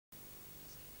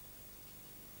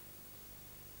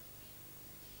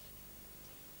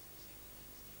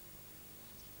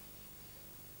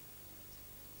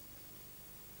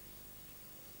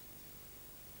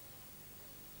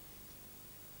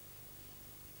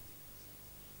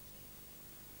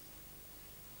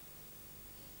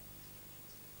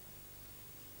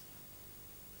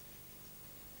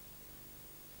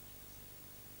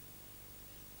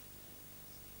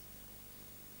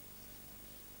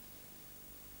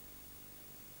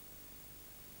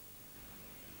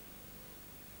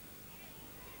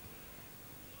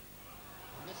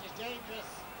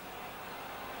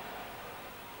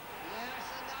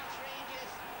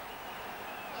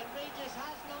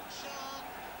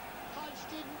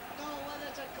didn't know whether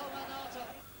to come or not.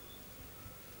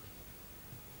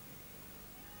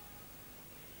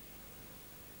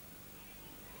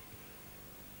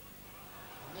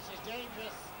 And this is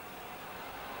dangerous.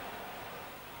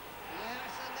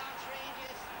 Yes, and that's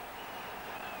Regis.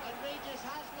 And Regis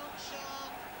has looked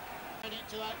sharp. It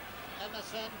to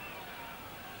Emerson.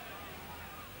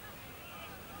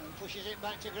 And pushes it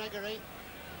back to Gregory.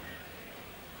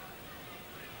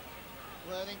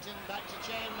 Worthington back to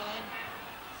Chamberlain.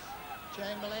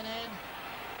 Chamberlain in.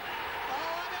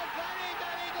 Oh, and a very,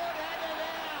 very good header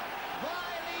there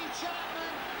by Lee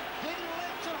Chapman. Didn't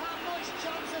look to have much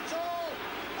chance at all.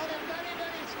 And a very,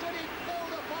 very steady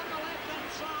build up on the left-hand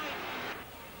side.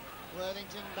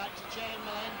 Worthington back to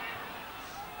Chamberlain.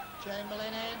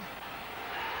 Chamberlain in.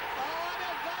 Oh, and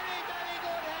a very, very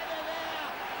good header there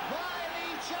by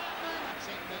Lee Chapman. That's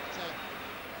it, but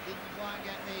didn't quite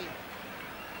get the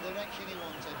direction he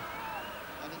wanted,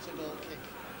 and it's a goal kick.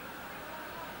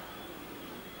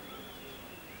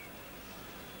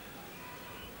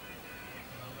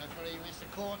 The referee, Mr.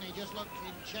 Courtney, just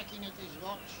looking, checking at his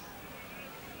watch.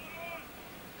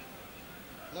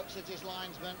 Looks at his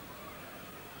linesman.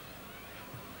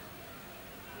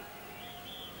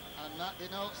 And that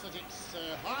denotes that it's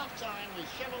half-time with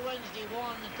Sheffield Wednesday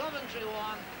 1, Coventry 1.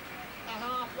 A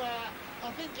half where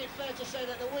I think it's fair to say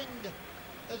that the wind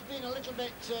has been a little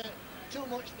bit too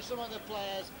much for some of the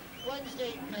players.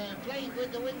 Wednesday played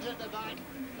with the wind at the back,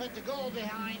 went a goal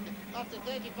behind after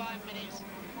 35 minutes.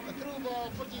 A through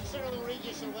ball putting Cyrille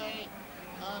Regis away.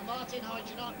 Martin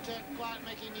Hodge not quite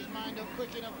making his mind up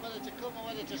quick enough whether to come or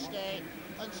whether to stay,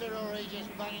 and Cyrille Regis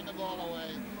banging the ball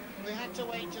away. We had to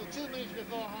wait till 2 minutes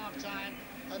before half-time,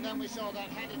 and then we saw that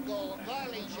headed goal by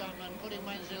Lee Chapman putting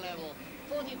Wednesday level.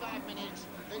 45 minutes,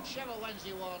 it's Sheffield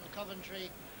Wednesday 1, Coventry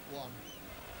 1.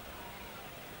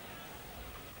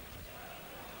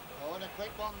 Oh, and a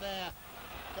quick one there.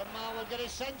 Kamal will get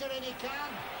his centre in, he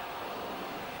can.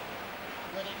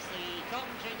 But it's the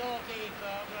Coventry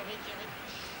goalkeeper, Ogrizovic,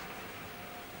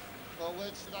 or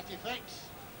words to that effect,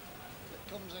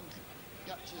 that comes and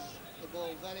catches the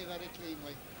ball very, very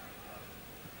cleanly.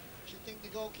 You should think the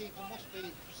goalkeeper must be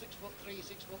 6'3",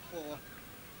 6'4",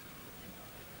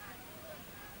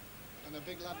 and a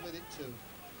big lad with it too.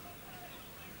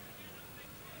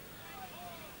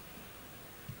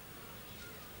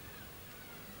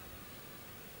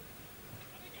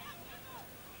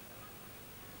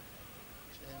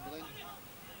 Chamberlain,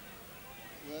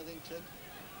 Worthington,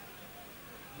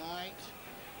 Knight,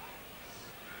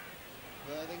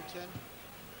 Worthington,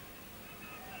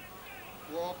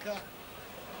 Walker,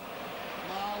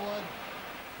 Marwood.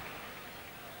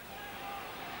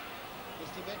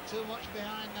 Just a bit too much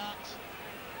behind that.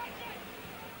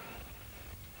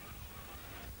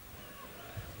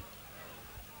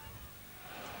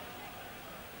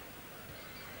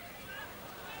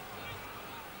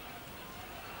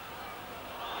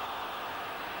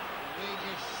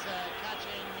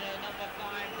 Catching number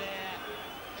 5 there,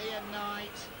 Ian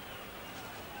Knight.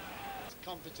 It's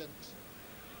competent.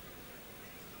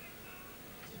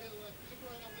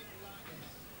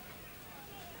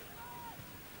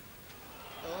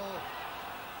 Oh,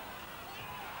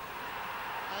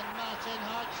 and Martin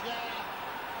Hodge there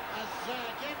has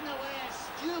given away a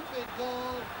stupid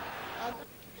goal. And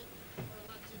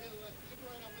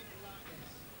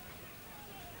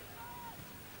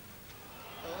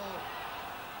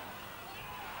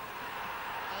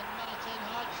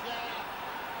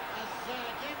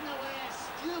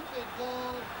stupid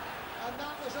goal, and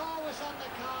that was always on the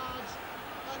cards,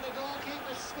 and the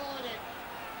goalkeeper scored it.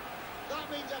 That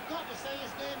means I've got to say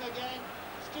his name again,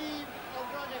 Steve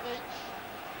Ogrizovic,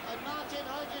 and Martin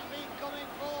Hodge has been coming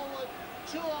forward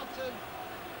too often.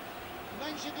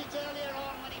 Mentioned it earlier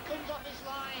on when he comes off his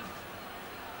line.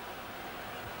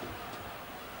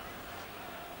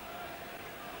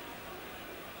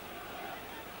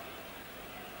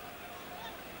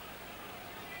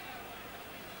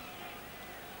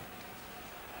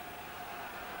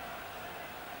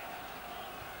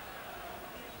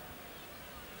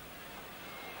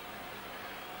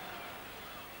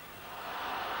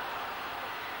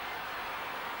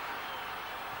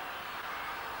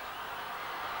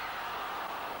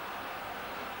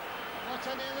 What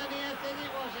a near thing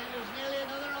it was. It was nearly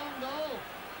another own goal.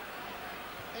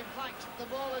 In fact, the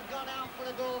ball had gone out for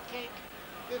a goal kick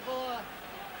before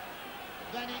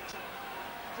Bennett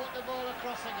put the ball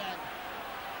across again.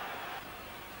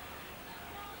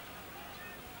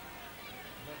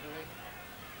 Gregory,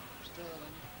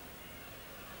 Sterling.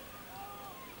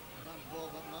 That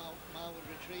ball, but Marwood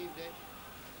retrieved it.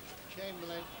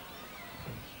 Chamberlain.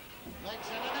 Makes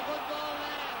it, and a good ball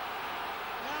there.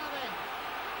 Garvey.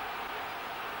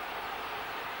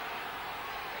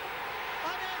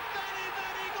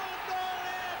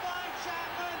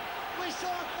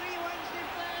 saw 3 Wednesday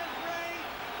players break.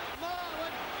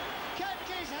 Marwood kept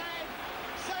his head,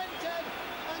 centred,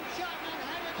 and Chapman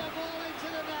headed the ball into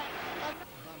the net.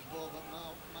 Van ball, but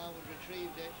Marwood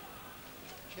retrieved it.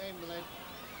 Chamberlain.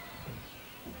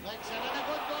 Wexham, and a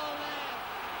good ball there.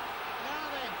 Now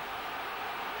then.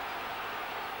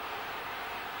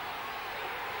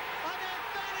 And a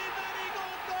very, very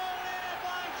good goal there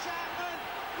by Chapman.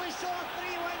 We saw 3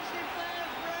 Wednesday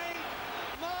players break.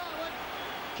 Marwood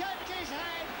kept his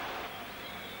head.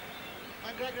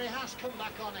 And Gregory has come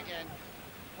back on again.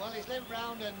 Well, he's limped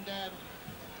round, and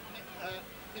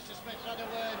Mr. Smith's had a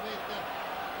word with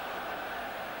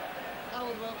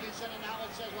Howard Wilkinson, and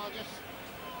Howard says, well, just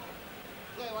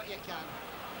play what you can.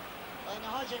 And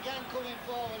Hodge again coming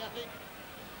forward, I think.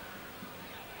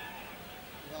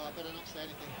 Well, I better not say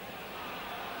anything.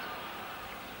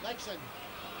 Lexon,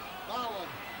 Marwood,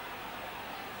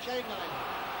 Chamberlain.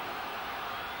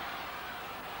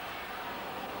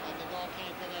 And the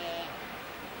goalkeeper there,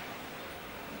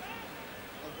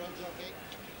 Ogrizovic,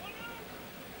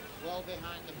 well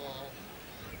behind the ball.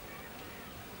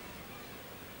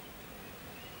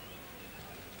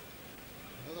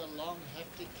 Another long,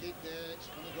 hefty kick there. It's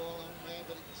going to go a long way,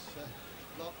 but it's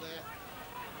blocked there.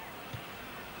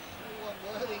 Oh, and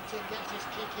Worthington gets his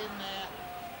kick in there.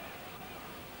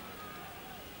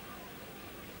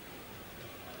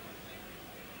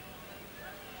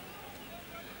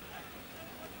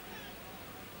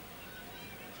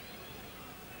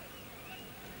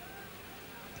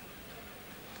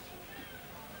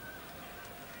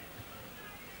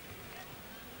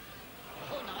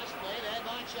 Oh, nice play there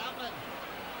by Chapman.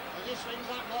 And he swings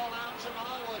that ball out to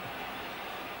Marwood.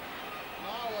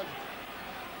 Marwood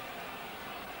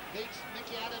beats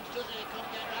Mickey Adams, doesn't he?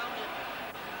 Couldn't get round it.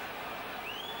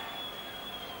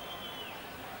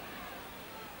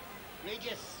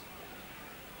 Regis.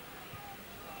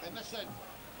 Emerson.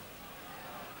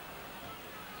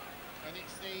 And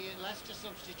it's the Leicester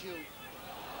substitute.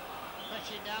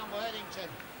 Pressing down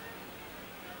Worthington.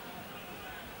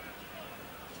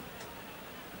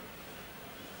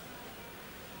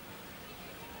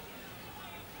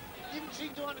 Didn't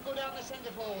seem to want to go down the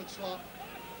centre forward slot.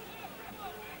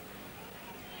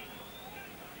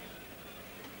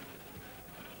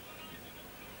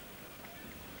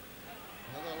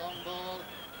 Another long ball.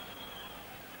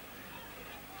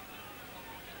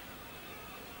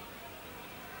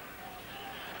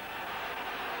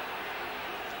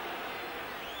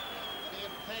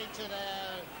 Liam Pater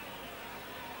there.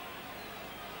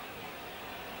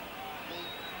 The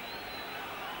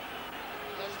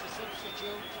Leicester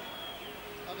substitute.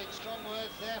 Having strong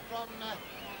words there from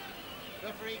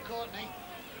referee Courtney.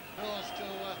 Goes to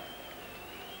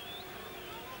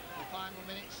the final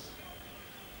minutes.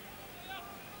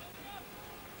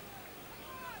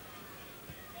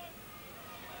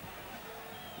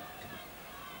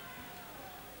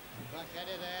 Back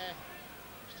header there.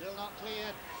 Still not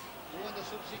clear. One the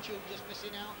substitute just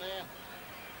missing out there.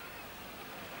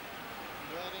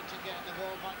 Worthington getting the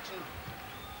ball back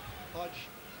to Hodge.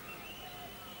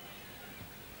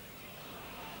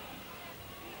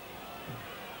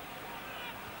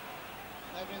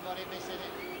 Everybody missing it.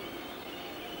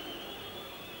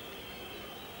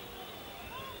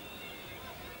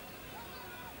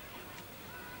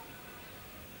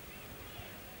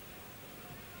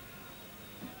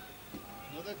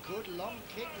 Another good long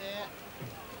kick there.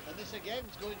 And this again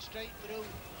is going straight through.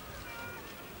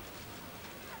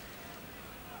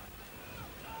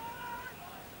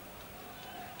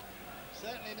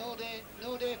 Certainly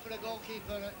no day for a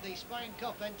goalkeeper at the Spine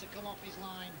Cup end to come off his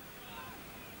line.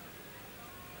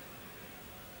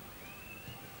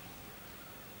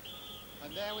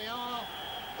 And there we are,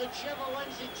 at Sheffield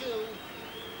Wednesday 2,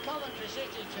 Coventry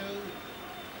City 2.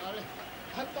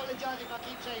 I apologise if I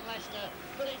keep saying Leicester,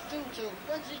 but it's 2-2.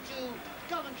 Wednesday 2,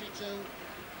 Coventry 2.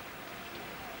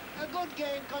 A good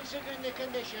game considering the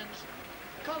conditions.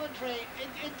 Coventry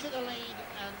into the lead,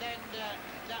 and then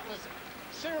that was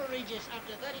Cyrille Regis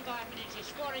after 35 minutes. He's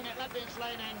scoring at Lebanon's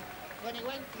lane end when he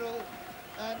went through.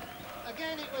 And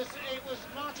again, it was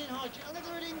Martin Hodge, a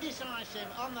little bit indecisive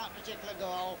on that particular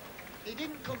goal. He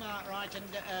didn't come out right, and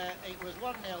it was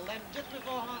 1-0. Then just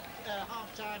before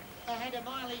half-time, ahead of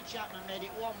Lee Chapman made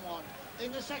it 1-1.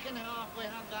 In the second half, we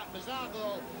had that bizarre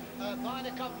goal by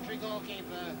the Coventry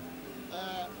goalkeeper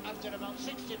after about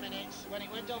 60 minutes when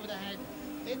it went over the head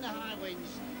in the high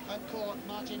winds and caught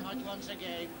Martin Hodge once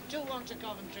again. 2-1 to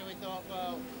Coventry. We thought,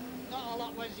 well, not a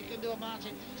lot Wednesday can do.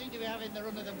 Martin seemed to be having the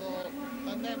run of the ball,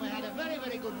 and then we had a very,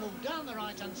 very good move down the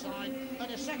right-hand side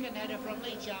and a second header from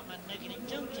Lee Chapman, making it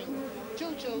 2-2.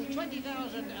 2-2,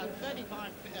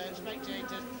 20,035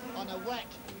 spectators on a wet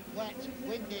wet,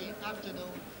 windy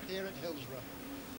afternoon here at Hillsborough.